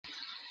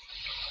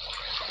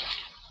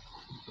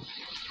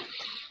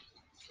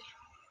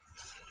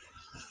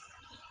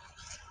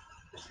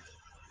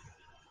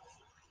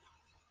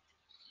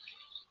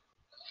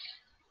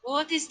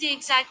What is the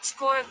exact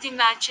score of the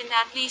match and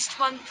at least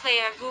one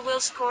player who will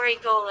score a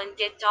goal and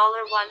get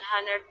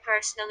 $100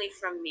 personally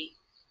from me?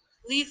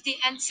 Leave the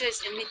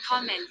answers in the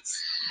comments.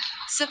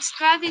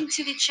 Subscribing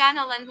to the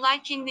channel and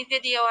liking the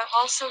video are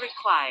also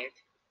required.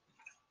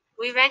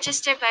 We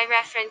register by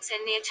reference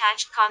in the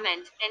attached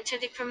comment. Enter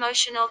the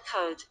promotional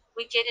code.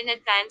 We get an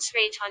advance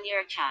rate on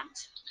your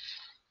account.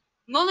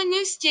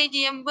 Molineux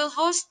Stadium will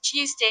host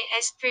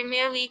Tuesday's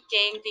Premier League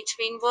game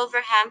between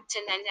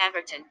Wolverhampton and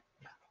Everton.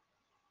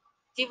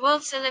 The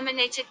Wolves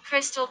eliminated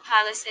Crystal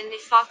Palace in the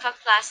FA Cup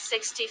last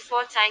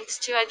 64 thanks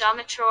to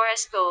Adama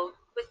Traore's goal,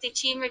 with the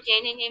team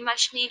regaining a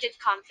much-needed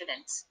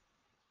confidence.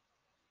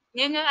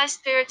 Nuno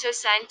Espirito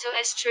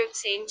Santo's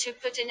troops aim to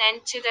put an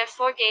end to their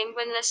four-game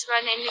winless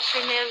run in the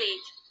Premier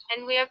League,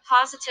 and we are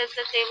positive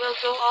that they will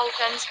go all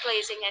guns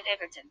blazing at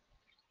Everton.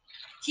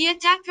 Key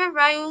attacker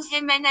Raul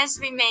Jimenez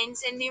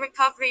remains in the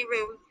recovery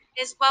room,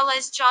 as well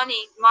as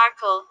Johnny,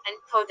 Markle, and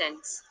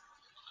Podence.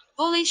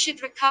 Bully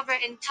should recover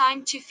in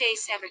time to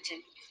face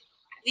Everton.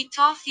 The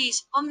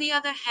Toffees, on the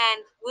other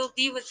hand, will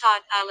be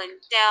without Alan,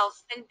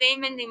 Delph, and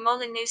Bayman in the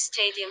Molineux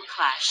Stadium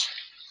clash.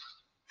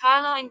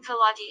 Carlo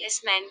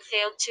Ancelotti's men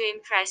failed to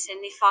impress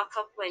in the FA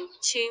Cup win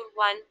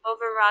 2-1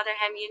 over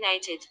Rotherham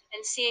United,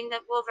 and seeing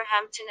that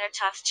Wolverhampton are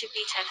tough to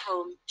beat at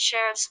home,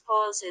 share of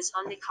spoils is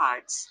on the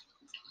cards.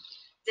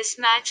 This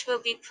match will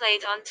be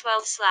played on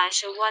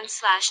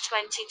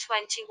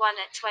 12/01/2021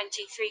 at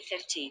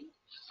 23:15.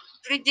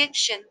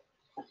 Prediction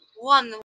 1.